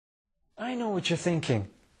I know what you're thinking.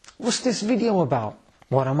 What's this video about?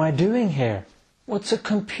 What am I doing here? What's a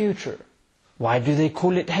computer? Why do they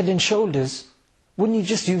call it Head and Shoulders? Wouldn't you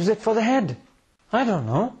just use it for the head? I don't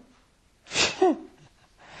know. Can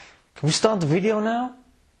we start the video now?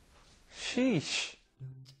 Sheesh.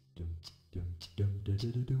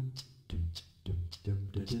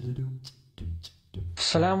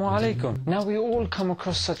 Assalamu alaikum. Now we all come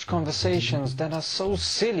across such conversations that are so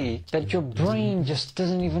silly that your brain just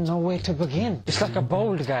doesn't even know where to begin. It's like a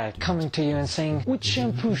bold guy coming to you and saying, which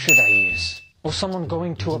shampoo should I use? Or someone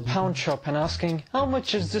going to a pound shop and asking, how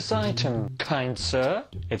much is this item? Kind sir,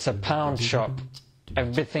 it's a pound shop.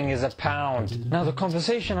 Everything is a pound. Now the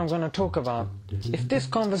conversation I'm going to talk about, if this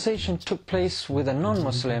conversation took place with a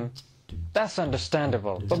non-Muslim, that's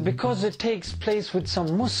understandable. But because it takes place with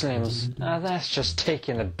some Muslims, that's just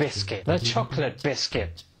taking the biscuit. The chocolate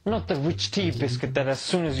biscuit. Not the rich tea biscuit that as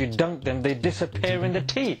soon as you dunk them, they disappear in the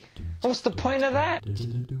tea. What's the point of that?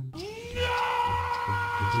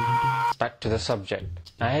 Back to the subject.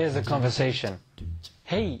 Now here's the conversation.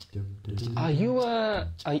 Hey, are you a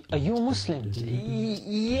Muslim?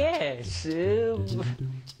 Yes,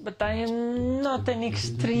 but I am not an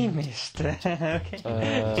extremist.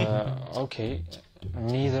 Okay,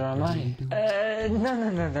 neither am I.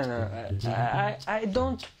 No. I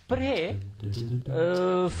don't pray,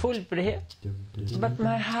 full pray, but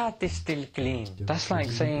my heart is still clean. That's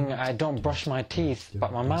like saying I don't brush my teeth,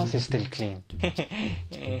 but my mouth is still clean.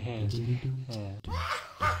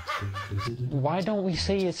 Why don't we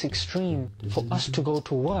say it's extreme for us to go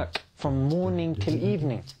to work from morning till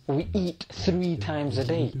evening? We eat 3 times a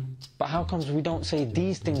day. But how comes we don't say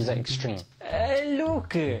these things are extreme?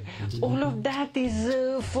 Look, all of that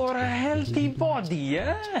is for a healthy body,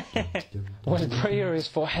 yeah? Well, prayer is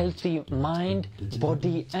for healthy mind,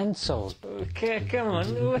 body and soul. Okay, come on,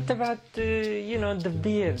 what about, the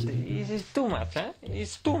beard? It's too much, huh?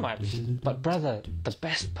 It's too much. But brother, the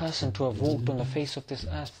best person to have walked on the face of this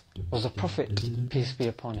earth was the Prophet, peace be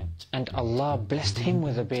upon him. And Allah blessed him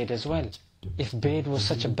with a beard as well. If beard was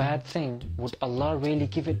such a bad thing, would Allah really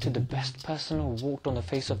give it to the best person who walked on the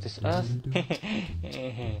face of this earth?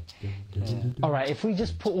 Alright, if we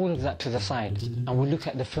just put all of that to the side and we look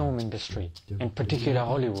at the film industry, in particular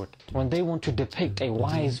Hollywood, when they want to depict a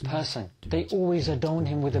wise person, they always adorn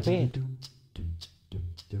him with a beard.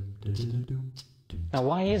 Now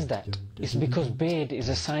why is that? It's because beard is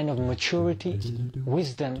a sign of maturity,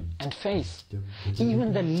 wisdom and faith.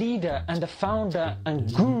 Even the leader and the founder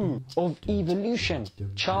and guru of evolution,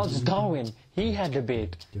 Charles Darwin, he had a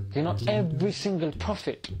beard. Every single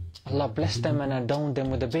prophet, Allah blessed them and adorned them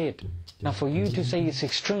with a beard. Now for you to say it's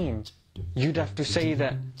extreme, you'd have to say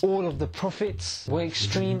that all of the prophets were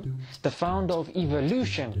extreme, the founder of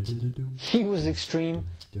evolution, he was extreme,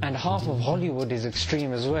 and half of Hollywood is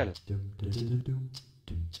extreme as well.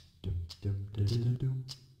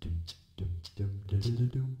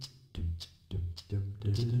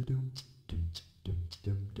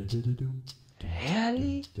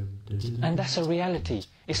 Really? And that's a reality.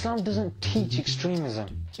 Islam doesn't teach extremism.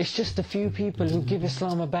 It's just a few people who give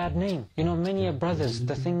Islam a bad name. Many are brothers,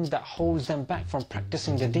 the thing that holds them back from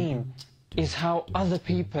practicing the deen is how other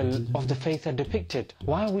people of the faith are depicted.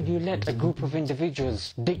 Why would you let a group of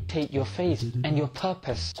individuals dictate your faith and your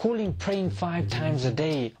purpose? Calling praying 5 times a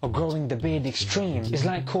day or growing the beard extreme is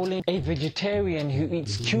like calling a vegetarian who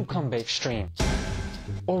eats cucumber extreme,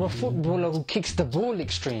 or a footballer who kicks the ball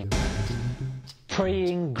extreme.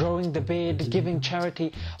 Praying, growing the beard, giving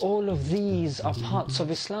charity, all of these are parts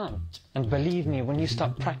of Islam. And believe me, when you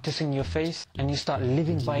start practicing your faith and you start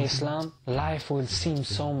living by Islam, life will seem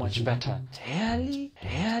so much better. Really?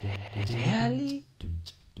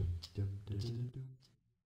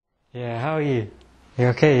 Yeah, how are you? You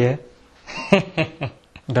okay, yeah?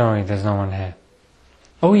 Don't worry, there's no one here.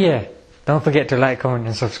 Oh yeah, don't forget to like, comment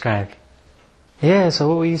and subscribe. Yeah, so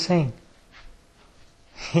what were you saying?